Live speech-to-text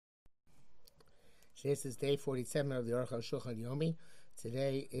This is day 47 of the Aruch HaShulchan Yomi.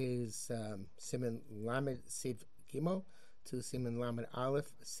 Today is Siman Lamed Sif Gimel to Siman Lamed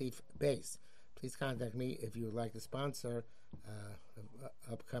Aleph Sif Beis. Please contact me if you would like to sponsor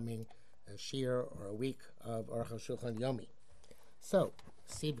upcoming shiur or a week of Aruch HaShulchan Yomi. So,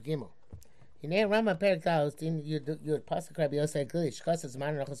 Sif Gimel. Hinei Rama Perek Taos Din Yud Pasuk Rabbi Yosei Glili Shkos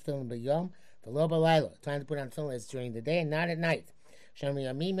Zman Rachos Tefillin B'Yom V'Lo B'Layla. Time to put on tefillin is during the day and not at night. Shem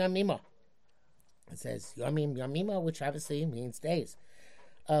Yamim Yamima. It says Yamim Yamima, which obviously means days.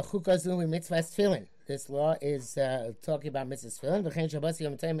 Chukazu mitzvah tefillin. This law is talking about mitzvah tefillin. V'chein Shabbos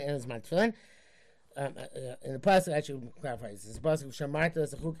Yom Tov and Zman tefillin. In the pasuk, I should clarify this. The pasuk of Shamarta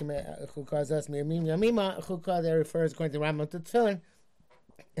is the chukazos Yamim Yamima. Chukah there refers according to Rambam to tefillin,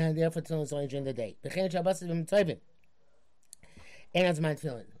 and therefore tefillin is only during the day. V'chein Shabbos Yom Tov and Zman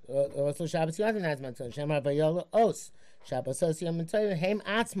tefillin. Also Shabbos Yom Tov and Zman tefillin. Shamar Vayol Os. Shabbos Yom Tov Heim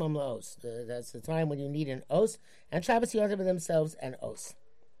Atzmam Os. That's the time when you need an os, and Shabbos Yom Tov themselves an os.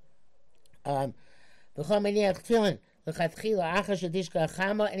 Anybody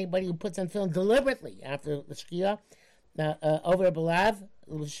who puts on tefillin deliberately after the shkia over a belav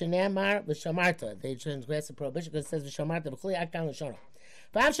shenemar v'shamarta, they transgress the prohibition because it says v'shamarta v'chuli akam l'shono.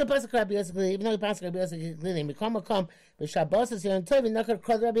 Even though he passed Rabbi Yosef Glili, Mikom v'Shabbos Yom Tov v'nachar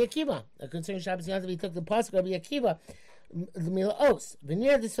kol Rabbi Akiva. Concerning Shabbos Yom Tov, he took the pasuk Rabbi Akiva the milos.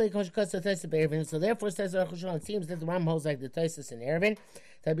 V'nir this way koshkas Tosfos be'Eruvin. So therefore, says the Aruch HaShulchan, it seems that the Ram holds like the Tosfos and Eruvin.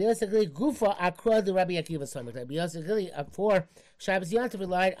 Rabbi Yosef Glili gufa akra the Rabbi Akiva samach. Rabbi Yosef Glili for Shabbos Yom Tov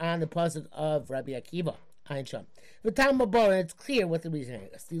relied on the pasuk of Rabbi Akiva. Ein Sham. V'tam Mabor, and it's clear what the reason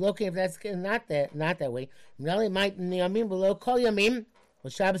is. The locating if that's not that way. Really might Yamim below kol Yamim.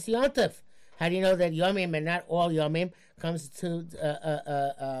 Well, Shabbos Yom Tov. How do you know that Yomim and not all Yomim comes to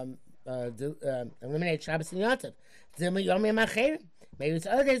eliminate Shabbos Yom Tov? Yomim Acherim. Maybe it's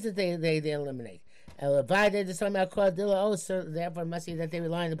other days that they eliminate. Therefore, it must be that they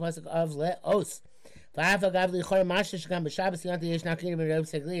rely on the pasuk of Le'os.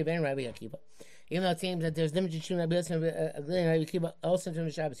 Even though it seems that there's limits between Rabbi Yosef and Rabbi Akiva, also from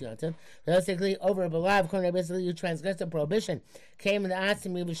Shabbos Yom Tov, basically over a belav, according to Rabbi Yosef, you transgress the prohibition. Came in the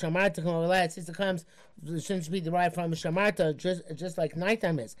Atzim, you Shamarta, come over since it comes, it shouldn't be derived from Shamarta, just like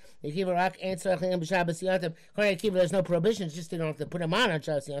nighttime is. The Akiva Rak answer Shabbos Yom Tov. According to Akiva, there's no prohibition, it's just they don't have to put them on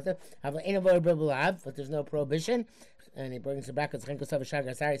Shabbos Yom Tov. Have an over belav, but there's no prohibition. And he brings it back as Chenkosav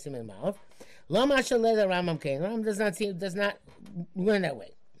Shagar Sari Simen Malv. Lama Shaleh the Ramam Kain. Ramam does not learn that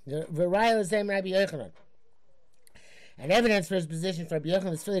way. Rabbi Yochanan. And evidence for his position for Rabbi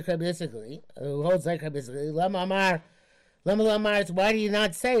Yochanan is Philip Rabbi Yosef, who holds like Rabbi Yosef. Lama Amar, why do you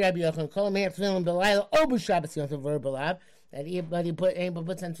not say Rabbi Yochanan? Call him here tefillin b'layla or b'Shabbos Yom Tov verbalav. That anybody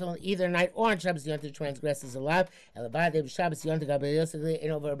puts on tefillin either night or on Shabbos Yom Tov transgresses a lav. Elabad b'Shabbos Yom Tov Rabbi Yosef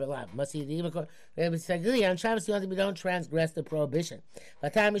ain't over b'lav. Must see the Rabbi Yosef on Shabbos Yom Tov we don't transgress the prohibition.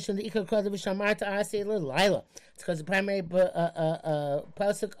 V'tam mishum the ikar kol v'shamarta aseh l'layla. It's because the primary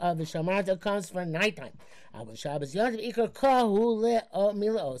pasuk of the shamarta comes for nighttime. Shabbos Yom Tov ikar kol hu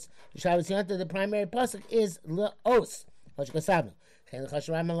le'milos. Shabbos Yom Tov the primary pasuk is le'os. And let's say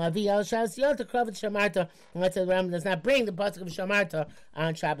the Ram does not bring the pasuk of Shamarta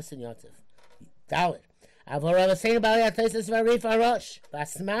on Shabbos and Yom Tov. Dalit.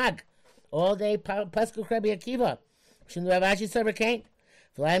 All day pasuk of Rabbi Akiva. Shouldn't the Ravashi server came?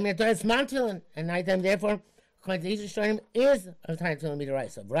 And nighttime, therefore, according to these Rishonim, is a time to meet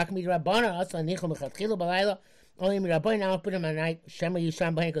So Barak meet Rabbana also nichol mechatchilu balayla. Only Rabbana now put them at night. Shema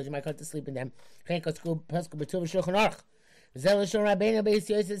Yisham Bahin because you might come to sleep in them. Chenko school pasuk b'tuv Shulchan Aruch. Also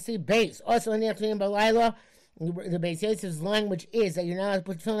in the afternoon balayla, the Beis Yosef's language is that you're not allowed to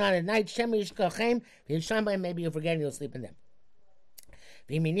put tefillin on at night. Shema yishkachem, maybe you're forgetting you'll sleep in them.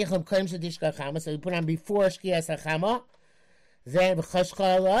 So you put on before shkias hachama, then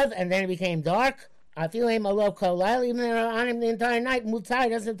and then it became dark. I feel him a low kolayla, even though they're on him the entire night. Mutai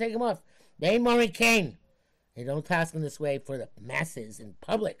doesn't take him off. They Mori Kane. They don't task him this way for the masses in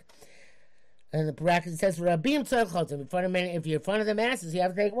public. And the bracket says for Rabim Tzarchotim, in front of many, if you're in front of the masses, you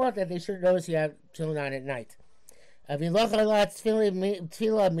have to take off that they should notice you have tefillin on at night. If you look at lot tefillah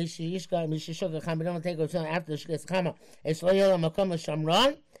mishishka mishishka chama, don't take off after the shkes chama. It's loyal makom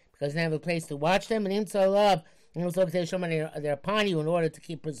shamron because they have a place to watch them. And imtzah love, and also they're upon you in order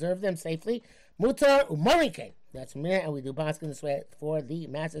to preserve them safely. Mutar umorike. That's me, and we do basket this way for the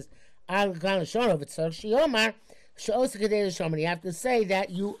masses. Al gan shonov it's shiomar sheosakadei shomar. You have to say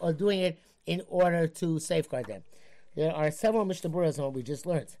that you are doing it in order to safeguard them. There are several Mishnah Berurahs on what we just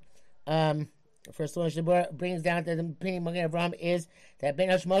learned. The first one Mishnah Berurah brings down that the opinion of Magen Avraham is that Ben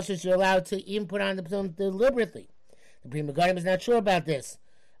Hashmoshes you're allowed to even put on the tefillin deliberately. The Pri Megadim is not sure about this.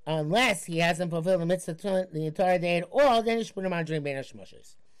 unless he hasn't fulfilled the mitzvah the entire day at all, then you should put him on during Bein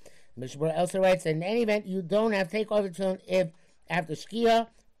HaShmoshes. Mishnah also writes that in any event, you don't have to take off the tefillin if after Shkia,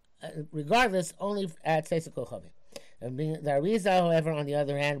 regardless, only at Tzeis HaKochavim. The Arizal, however, on the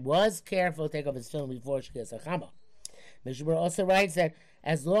other hand, was careful to take off his tefillin before Shkia Sachama. Mishnah also writes that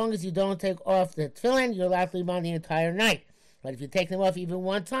as long as you don't take off the tefillin, you're allowed to leave them on the entire night. But if you take them off even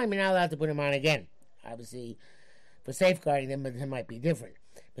one time, you're not allowed to put them on again. Obviously, for safeguarding them, it might be different.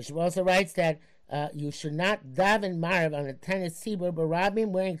 Mishnah also writes that you should not daven Marav on a tennis tzibur barabim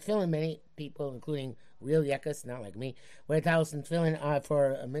wearing tefillin. Many people, including real yekas, not like me, wear towels and tefillin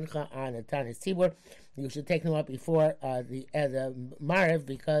for a mincha on a tennis tzibur. You should take them up before the Marav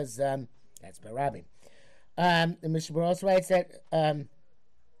because that's barabim. The Mishnah also writes that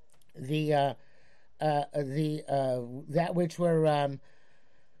that which were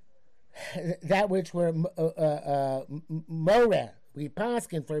moreh, we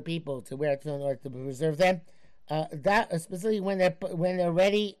paskin for people to wear tefillin in order to preserve them. That especially when they're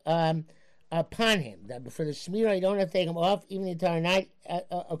ready upon him. That for the shmirah, you don't have to take them off even the entire night,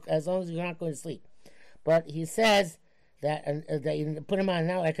 as long as you're not going to sleep. But he says that you put them on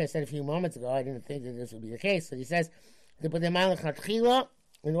now. Like I said a few moments ago, I didn't think that this would be the case. So he says to put them on lechatchila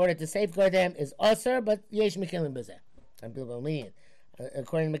in order to safeguard them is osur, but yesh mekilim b'zeh. Some people are lenient.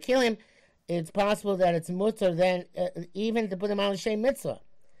 According to Mekilim, it's possible that it's mutter then even to put them on l'shem mitzvah,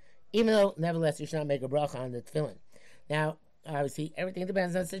 even though nevertheless you should not make a bracha on the tefillin. Now, obviously, everything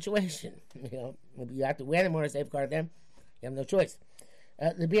depends on the situation. You have to wear them or safeguard them. You have no choice.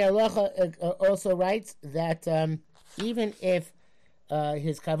 The Biur Halacha also writes that even if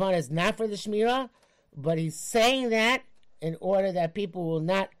his kavanah is not for the shmirah, but he's saying that in order that people will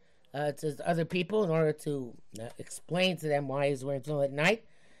not to other people, in order to explain to them why he's wearing tefillin at night,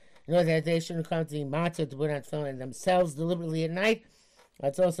 in order that they shouldn't come to the matzah to put on tefillin themselves deliberately at night.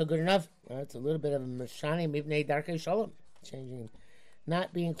 That's also good enough. It's a little bit of a meshani mivnei darkei shalom, changing,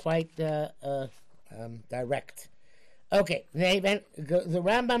 not being quite direct. Okay, the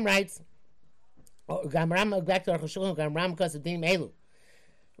Rambam writes, back to Aruch HaShulchan, Rambam Kasadim Elu.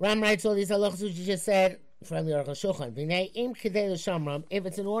 Ram writes all these halachos which you just said from the Aruch HaShulchan. V'nei im kidei l'shamram, if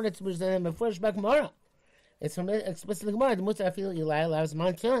it's in order to present them before Shebak Gemara. It's from explicitly Gemara. The Mutzah Afil Eli allows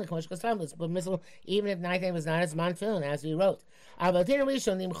man tefillin. K'mosh Kasam. It's permissible even if nighttime was not as man tefillin, as we wrote. Avatin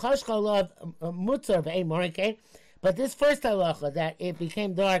Rishon Nim Chosh Chalav Mutzah V'ei Morike. But this first halacha that it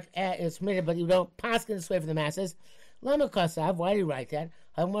became dark is permitted, but you don't pass this way for the masses. Lama Kasav. Why do you write that?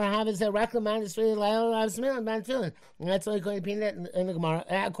 Hamar is a raklaman is really man tefillin. And that's only according to opinion in the Gemara.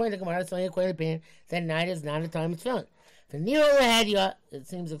 According to the Gemara, it's only according to opinion that night is not a time of tefillin. The Nero Lahadya, it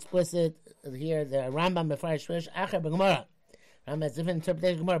seems explicit here, the Rambam Mefarish Shrish, Acher B'Gemara. Rambam has different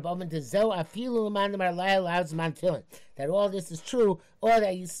interpretation of Gemara, but open to Zo, Afilu L'man Demar Lai allows man tefillin. That all this is true, or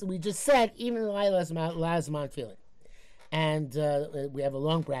that we just said, even the Lai allows man tefillin. And we have a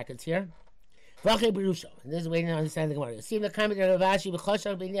long brackets here. V'achei Berusha, and this is waiting to understand the Gemara. You see the comment of Rav Ashi,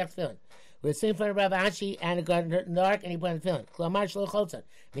 B'choshach B'niach tefillin. We're sitting in front of Rav Ashi, and it got dark, and he put on tefillin. Klamar Shlo Chotzan,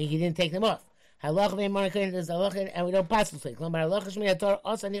 meaning he didn't take them off. Halach ve'markin is halach, and we don't pass this way. Klamar halachas min haTorah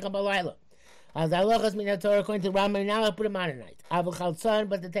also nicha balayla. The halachas min haTorah according to Rambam now I put them on at night. Avu chaltzon,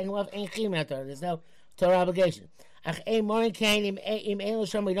 but to take them off ain't chim haTorah. There's no Torah obligation. Ach ein morin kain im ein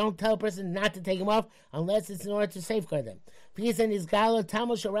l'sham. We don't tell a person not to take them off unless it's in order to safeguard them. According to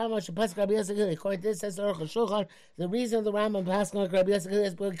this, says the Aruch HaShulchan, the reason the Rambam passed on Rabbi Yosef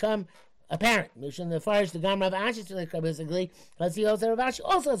has become apparent. Mishum the Farish the Gam Rav Ashi to like Rabbi Yosef, but he also Rav Ashi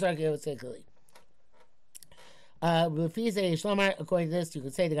also is Rabbi Yosef. According to this, you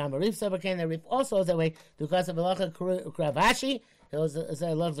could say the Gam Rif Sabakan. The Rif also is that way because of Halacha Rav Ashi. He was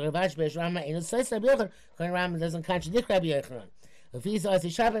a lot of Rav Ashi, but Rambam and it says Rabbi Yochanan. Rambam doesn't contradict Rabbi Yochanan. If he's a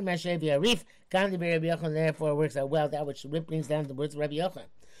Shabbat Mashev Yarif, Gam Rabbi Yochanan therefore works out well. That which Rif brings down the words of Rabbi Yochanan.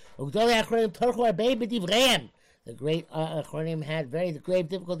 The great Achronim had very grave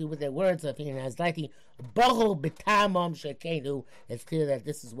difficulty with their words. It's clear that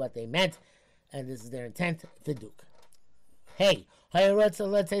this is what they meant, and this is their intent. Viduk. Hey, let's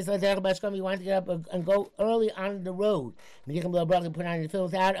say you want to get up and go early on the road. You can put on your film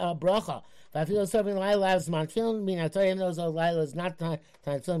without a bracha. If I feel serving Laila as man film, mean I tell him those Laila is not time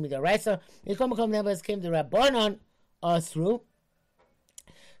to film me the Raisa. You come never came to Rabbanon us through.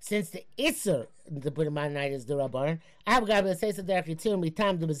 Since the Isser to put him on night is the Rabbanon,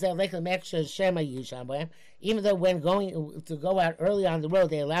 even though when going to go out early on the road,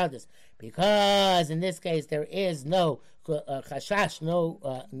 they allow this. Because in this case, there is no chashash,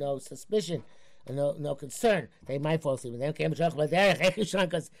 no suspicion, no concern. They might fall asleep.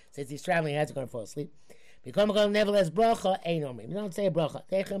 Because since he's traveling, he has to go and fall asleep. Become a nevertheless bracha, ain't no me. We don't say a bracha.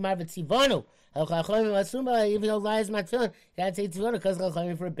 Techemar v'tzivonu. Even though lies not filling, you can't say tzivonu because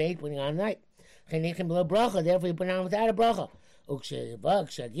chachamim forbade putting on night. Chenichem below bracha, therefore you put it on without a bracha.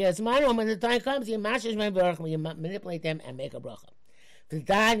 Yes, when the time comes, you mashish my bracha, you manipulate them and make a bracha. The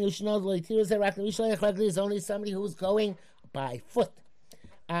dan you should know the is only somebody who's going by foot.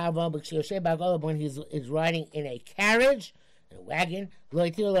 When he's riding in a carriage, in a wagon, they're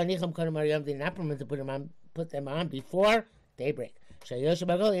not permitted to put them on before daybreak. You're sitting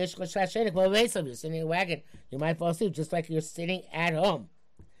in a wagon, you might fall asleep just like you're sitting at home.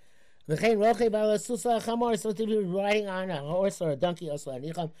 So to be riding on a horse or a donkey, also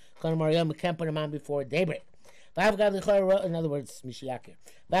you can't put them on before daybreak. In other words, Mishiakir.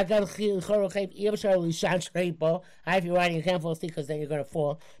 If you're riding, you can't fall asleep because then you're going to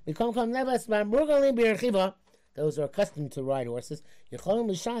fall. Those who are accustomed to ride horses,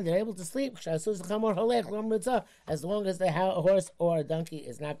 they're able to sleep as long as the horse or a donkey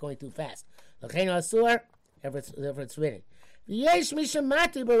is not going too fast. If it's ridden.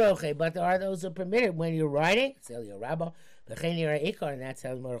 But there are those who are permitted when you're riding. And that's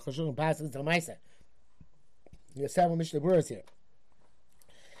how the passes the Maisa. You have several Mishnah Brewers here.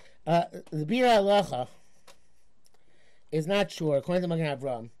 The Bir Halacha is not sure, according to Magen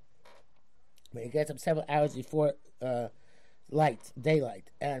Avraham, when he gets up several hours before daylight,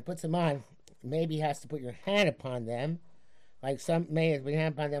 and puts them on, maybe he has to put your hand upon them, like somebody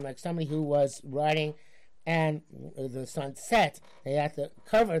who was riding and the sun set. They have to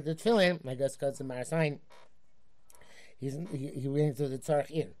cover the tefillin, I guess because the Marasain, he went into the Tzarech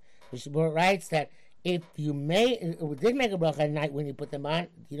in. Mishnah writes that if you did make a bracha at night when you put them on,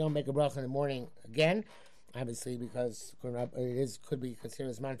 you don't make a bracha in the morning again, obviously because could be considered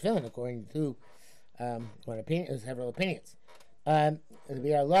as man tefillin according to several opinions. The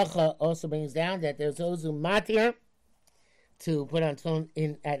Bir Halacha also brings down that there's those who matir to put on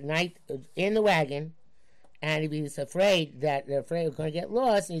tefillin at night in the wagon, and if he's afraid that they're going to get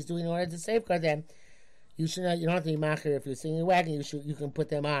lost, and he's doing it in order to safeguard them, you don't have to be macher. If you're sitting in a wagon, you can put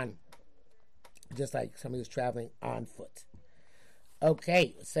them on, just like somebody who's traveling on foot.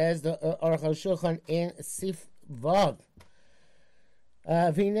 Okay, says the Aruch HaShulchan in Sif Vav.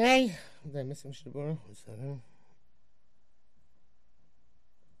 Vinay, did I miss Mishnah Berurah?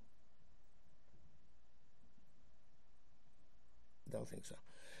 Don't think so.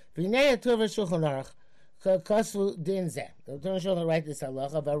 Vinay Atuv HaShulchan Aruch. Kasu din zeh. The Torah Shulchan write this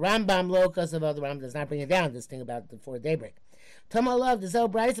halacha, but Rambam lo kasu. The Rambam does not bring it down. This thing about before daybreak. Tama love the Zel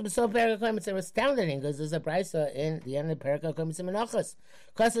Brisa, but so Perikakim. They're astounded because there's a Brisa in the end of Perikakim. It's Menachos.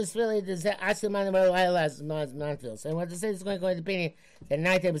 Kasu is really the Zeh Asiman of Elaylas non-fill. So what to say is going to opinion that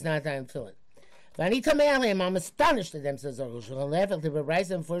night time is not time filling. I'm astonished at them, says Aruch HaShulchan. The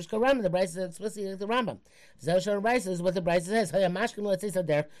Brisa and first Rambam. The Brisa is explicitly the Rambam. Zel Brisa is what the Brisa says.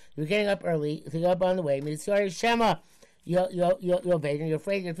 You're getting up early. You go up on the way. Shema. You're evading. You're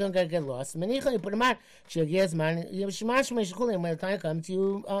afraid you're feeling going to get lost. You put them on. When the time comes,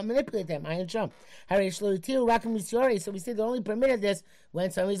 you manipulate them. Iron jump. So we say they only permitted this when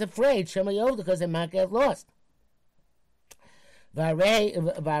somebody's afraid. Shema Yov, because they might get lost. It's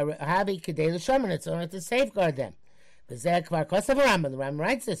in order to safeguard them. The Rambam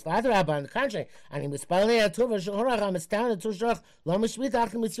writes this. Father Rabba, on the contrary, why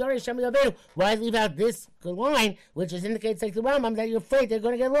leave out this line, which indicates like the Rambam that you're afraid they're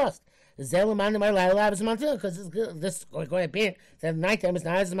going to get lost? Because this going to be that nighttime is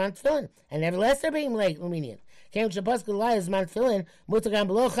not as man tefillin, and nevertheless they're being lenient. I'm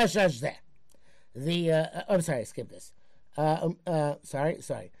sorry, I skipped this.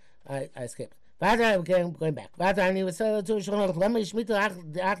 Sorry, I skipped. Going back. Why did they leave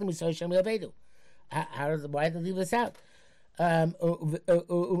this out? How do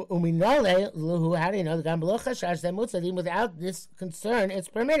you know without this concern it's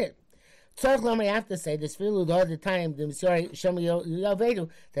permitted? I have to say this all the time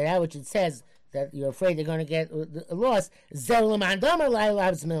that which it says that you're afraid they're going to get lost. That's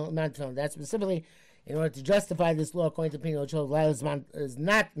specifically in order to justify this law, according to Pino Chol, is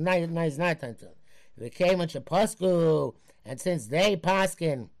not time to. It came on Shapasku, and since they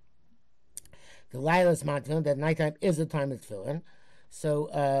paskin the Lailas Mantin, that nighttime is the time of tefillin.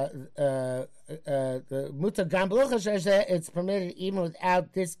 So the Muta Gamblucha it's permitted even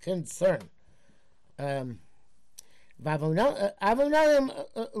without this concern. But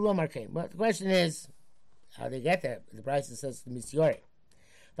the question is, how they get there? The price says Misyori.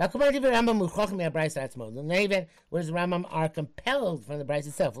 Even whereas the Rambam are compelled from the Bryce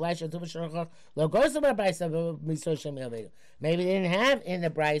itself. Maybe they didn't have in the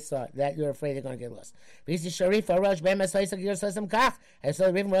Bryce that you're afraid they're going to get lost. And so the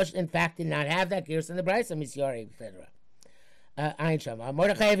Rivim Rosh, in fact, did not have that gears in the Bryce, etc. The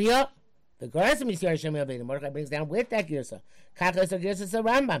Gerasa Misyar Shem Yaveda, Mordechai brings down with that Gerasa. Kachas or Gerasa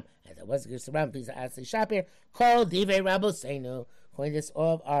Rambam. And there was a Gerasa Rambam, please ask the Shapir. Called Divrei Rabbeinu. According to this,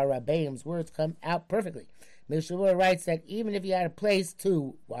 all of our Rabbeim's words come out perfectly. Mishavur writes that even if you had a place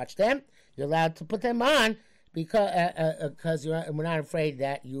to watch them, you're allowed to put them on because we're not afraid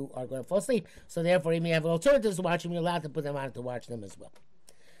that you are going to fall asleep. So therefore, even if you have alternatives to watch them, you're allowed to put them on to watch them as well.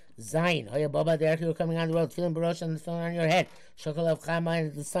 Zayin, Hoya Baba, there you're coming on the road, feeling barosh and feeling on your head. Shokolav Chama,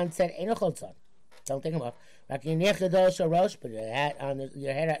 and the sunset ain't a chotzon. Don't take them off. Like your nechadol sharosh, put your hat on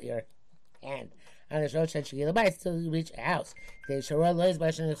your head at your hand on the rosh and shigila bites till you reach a house. They sharol lois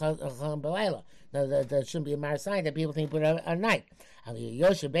bashan chacham belayla. No, there shouldn't be a mar sign that people think put it at night.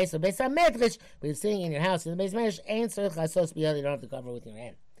 Yosha based on medrash, but you're sitting in your house in the base medrash ain't so chasos biyad. You don't have to cover with your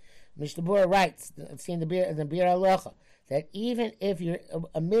hand. Mishnah Berurah writes, I've seen the beer halacha, that even if you're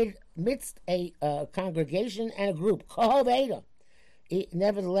amidst a congregation and a group,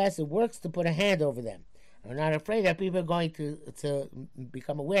 nevertheless it works to put a hand over them. We're not afraid that people are going to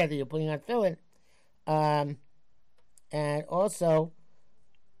become aware that you're putting on tefillin. And also,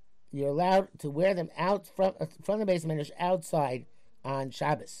 you're allowed to wear them out from the base medrash outside on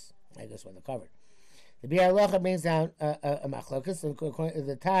Shabbos, I guess when they're covered. The Biur Halacha brings down a machlokas.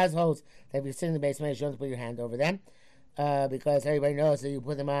 The Taz holds that if you're sitting in the base medrash, you don't have to put your hand over them. Because everybody knows that you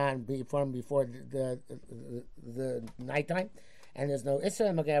put them on before the nighttime, and there's no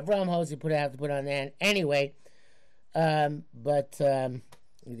Isra. Magen Avraham holds you have to put on the hand anyway. But the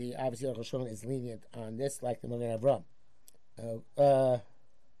obviously Aruch HaShulchan is lenient on this, like the Magen Avraham.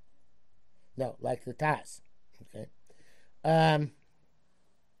 No, like the Taz. Okay.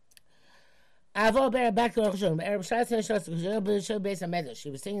 Avo back to Aruch HaShulchan. Erev Shabbos, she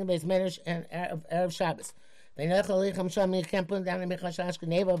was singing the base medrash and Erev Shabbos. You can't put them down in because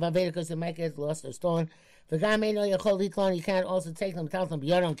they might get lost or stolen. You can't also take them, tell them,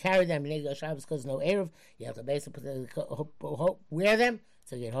 you don't carry them in Shabbos because no Erev. You have to basically wear them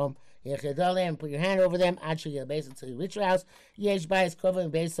till you get home. You and put your hand over them until you reach your house. There's a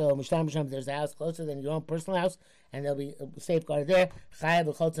house closer than your own personal house, and they'll be safeguarded there.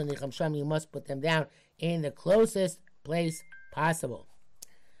 You must put them down in the closest place possible.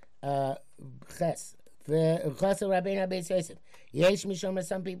 Some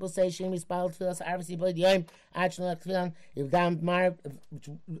people say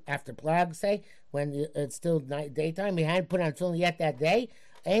after plag, say when it's still daytime, you hadn't put on tefillin yet that day.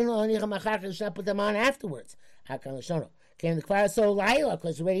 You should put them on afterwards. Came the kfar so laila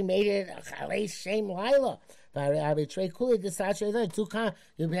because you already made it a shame laila.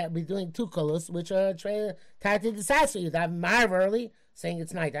 You'll be doing two colors, which are tied to the sasha. You'd have marv early, saying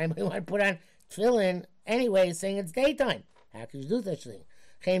it's night. I want to put on tefillin anyway, saying it's daytime. How could you do such a thing?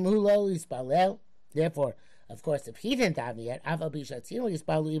 Therefore, of course, if he didn't daven yet, even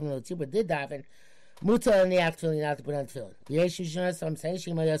though Tzibur did daven, mutar in the afternoon not to put on tefillin. Some say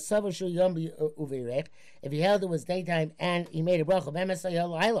if he held it was daytime and he made a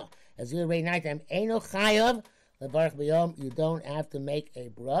bracha, as you read nighttime, you don't have to make a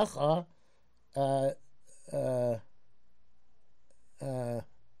bracha.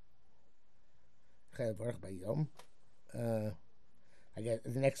 I guess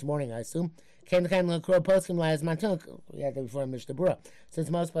the next morning, I assume. Came the time to crow poskim lias mantilin. We had that before Mishnah Berurah. Since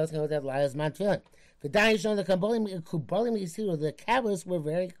most poskim would have lias mantilin. The Daesh on the Kubalim Yisiru, the Kabbalists were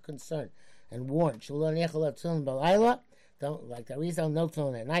very concerned and warned. Shalom Yechalav Tefillin B'Layla. Don't like the reason no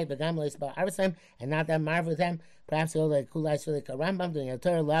tefillin at night. But Gamaliel about Arvasam and not that marv with them. Perhaps they'll like Kulai Shulei Karambam doing a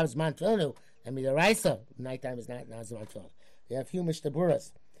Torah loves mantilinu. And be the Raisa. Nighttime is not Zman Tefillin. They have few Mishnah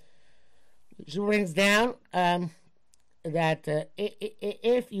Berurahs. She brings down that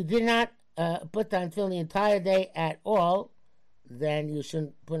if you did not put on tefillin the entire day at all, then you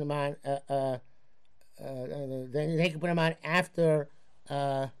shouldn't put them on. Then they can put them on after.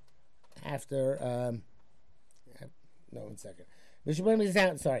 No, 1 second. Mishnah brings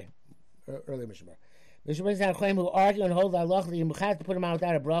down. Sorry, early Mishnah. Mishnah brings down claim who argue and hold Allah that you have to put them on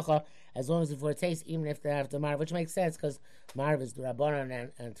without a bracha as long as before it tastes, even if they have the marv, which makes sense because marv is the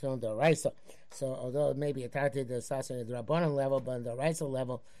rabbanon and tefillin the raisa. So although it may be attached to the sasha the rabbanon level, but on the raisa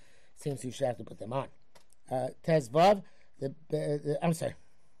level, it seems you should have to put them on. Tezvav, I'm sorry.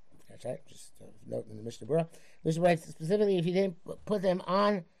 That's right. Just note in the Mishnah Berurah. Mishnah writes specifically if you didn't put them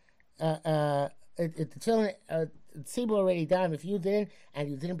on the tefillin tzibur already done. If you didn't, and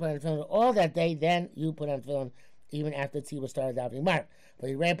you didn't put on tefillin all that day, then you put on tefillin even after tzibur started davening Marv. But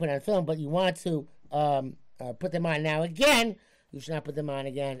you already put on tefillin, but you want to put them on now again. You should not put them on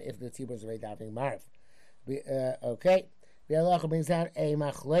again if the tzibur is already davening Marv. Okay. The halacha brings down a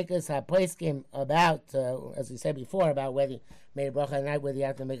machlokes haposkim about, as we said before, about whether you made a bracha at night, whether you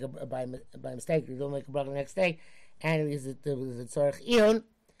have to make it by mistake, you don't make a bracha the next day, and it was a tzorech iyun,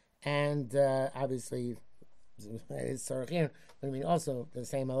 and obviously it's tzorech iyun, but I mean also the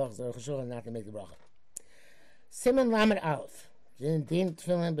same halacha tzorech shulchan not to make the bracha. Siman lamed aleph din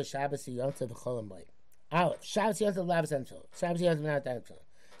tefillin b'Shabbos yontav v'chol hamoed. Aleph Shabbos yontav lavas and tefillin. Shabbos yontav not that tefillin.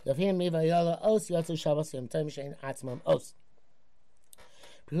 Yofim miva yola os yotzu Shabbos yom tov mishein atzmam os.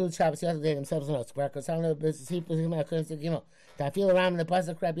 Because Shabbos yesterday themselves and us. Barak Kosalno business he put him according to Gimel. Tafil Ram in the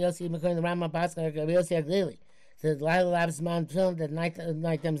Pasuk Rabbi Yossi according to Ram Pasuk Rabbi Yossi Aglili. Says Laila Labs Man Film that night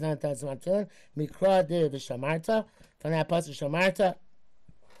times not times Man Film. Mikra de Vishamarta from that Pasuk Shamarta.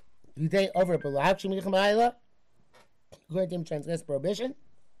 You day over Balak Shemichem Laila. According to him transgress prohibition.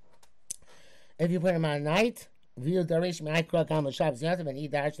 If you put him on night, view Darish Ma'ikra Gam Shabbos Yontav and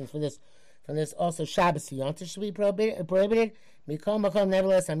eat the actions for this. From this also Shabbos Yontav should be prohibited. Mikol Makom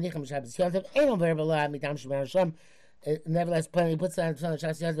nevertheless Amnicham Shabbos Yontav ain't very law Midam Shemar Hashem. Nevertheless, plenty puts on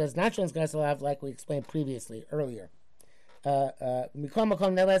Shabbos Yontav as not transgress law like we explained previously earlier. Mikol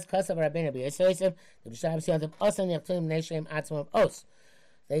Makom nevertheless Kasav Rabbeinu B'Yosef the Shabbos Yontav also Nechtum Neshem Atzmam Os.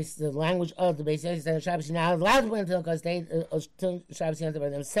 The language of the Beis Yosef and Shabbos now allowed to put until because they Shabbos Yontav by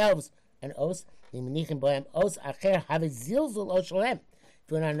themselves and Os. Nimnichim Bohem Os Acher have a zilzul Os Sholem. If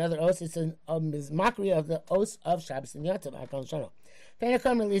you're on another os, it's a mockery of the os of Shabbos and Yontav. Akon Shano.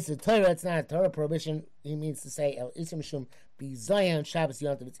 Fenakam releases the Torah. It's not a Torah prohibition. He means to say El Isim Shum Bizayon Shabbos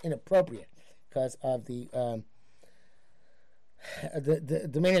Yontav. It's inappropriate because of the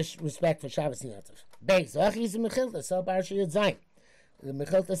diminished respect for Shabbos and Yontav. Beis Achis Mechilta. So Baruch Yud Zayin. The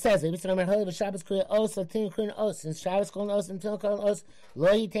Mechilta says, Shabbos Kriya Os, Latin Kriya Os. Since Shabbos calling Os and Till calling Os, Lo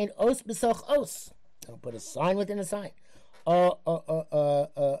Yitain Os B'Soch Os. Don't put a sign within a sign.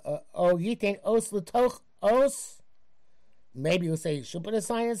 Yitain Os L'toch Os. Maybe you'll say you should put a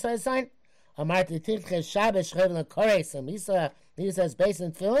sign inside a sign. Amarti Tinche Shabbos Shchev L'Kores. And Misa says base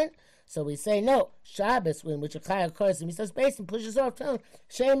and tefillin. So we say no. Shabbos, when which a Chaya Kores and Misa's basin pushes off tefillin.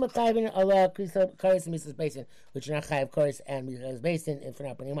 Shem L'Chayvin Allah Kores and Misa's basin, which are not Chayav Kores and Misa's basin if we're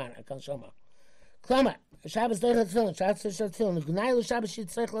not putting them on. I can't show them. Klama. Shabbos doesn't tefillin. Shabbos doesn't tefillin. Gnai Shabbos should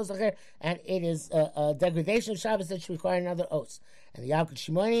tzarich lo zacher, and it is a degradation of Shabbos that should require another os. And the Yalkut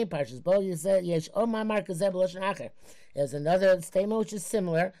Shimoni, Parshas Bo, you said yesh omar markazeh b'loshen acher. There's another statement which is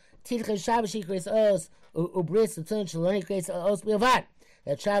similar. Tidchei Shabbos he creates os ubris the tefillin shaloni creates os bilvad.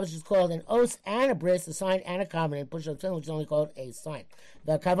 That Shabbos is called an os and a bris, a sign and a covenant. Push of tefillin which is only called a sign.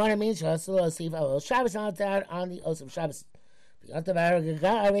 The kavana means Shabbos Shabbos not out on the os of Shabbos. Yontav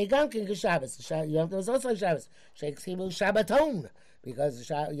was also Shabbos. Sheikh's Shabbaton, because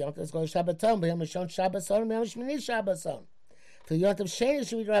Yontav is called Shabbaton, but Yom Shon Shabbaton, Yom Shmini Shabbaton. For Yontav Sheni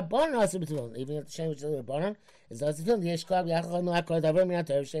should be Rabbanon also between. Even if the Sheni which is Rabbanon is also between. The Yeshkov Yachol Melakor Davar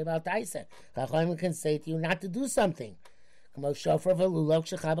Minator Sheval Taisa. Chacham can say to you not to do something. Come on, Shofar Velulok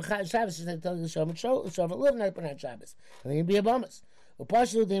Shechab Shabbos. She said, "Tell you Shofar Velulok not put on Shabbos. I mean, be a bonus.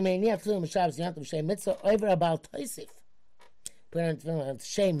 Upashu they may not film Shabbos Yontav Shem Mitzvah over about Tosif. Put on tefillin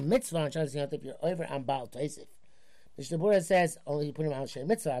Shem Mitzvah on Shabbos Yontav if you're over on Baal Tosif. Mishnah Berurah says only you put him on Shem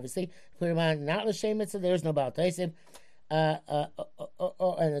Mitzvah. Obviously, put him on not L'Shem Mitzvah. There is no Baal Tosif, and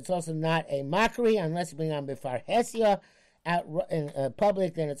it's also not a mockery unless you bring on Bifar Hesia out in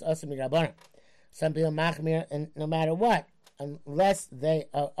public. Then it's also Mirabbanan. Some people machmir, and no matter what, unless they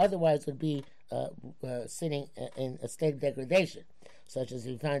otherwise would be sitting in a state of degradation. Such as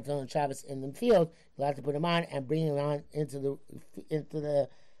if you find tefillin Shabbos in the field, you'll have to put them on and bring them on into the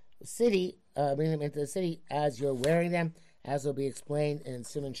city, bring them into the city as you're wearing them, as will be explained in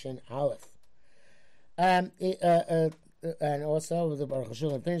Siman Shin Aleph. And also the Baruch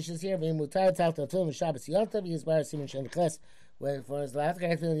Shulchan finishes here. V'mutar talta tefillin Shabbos Yontav yizbar Siman Shin Ches. When for his last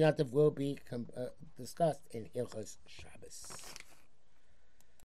tefillin Yontav will be discussed in Hilchos Shabbos.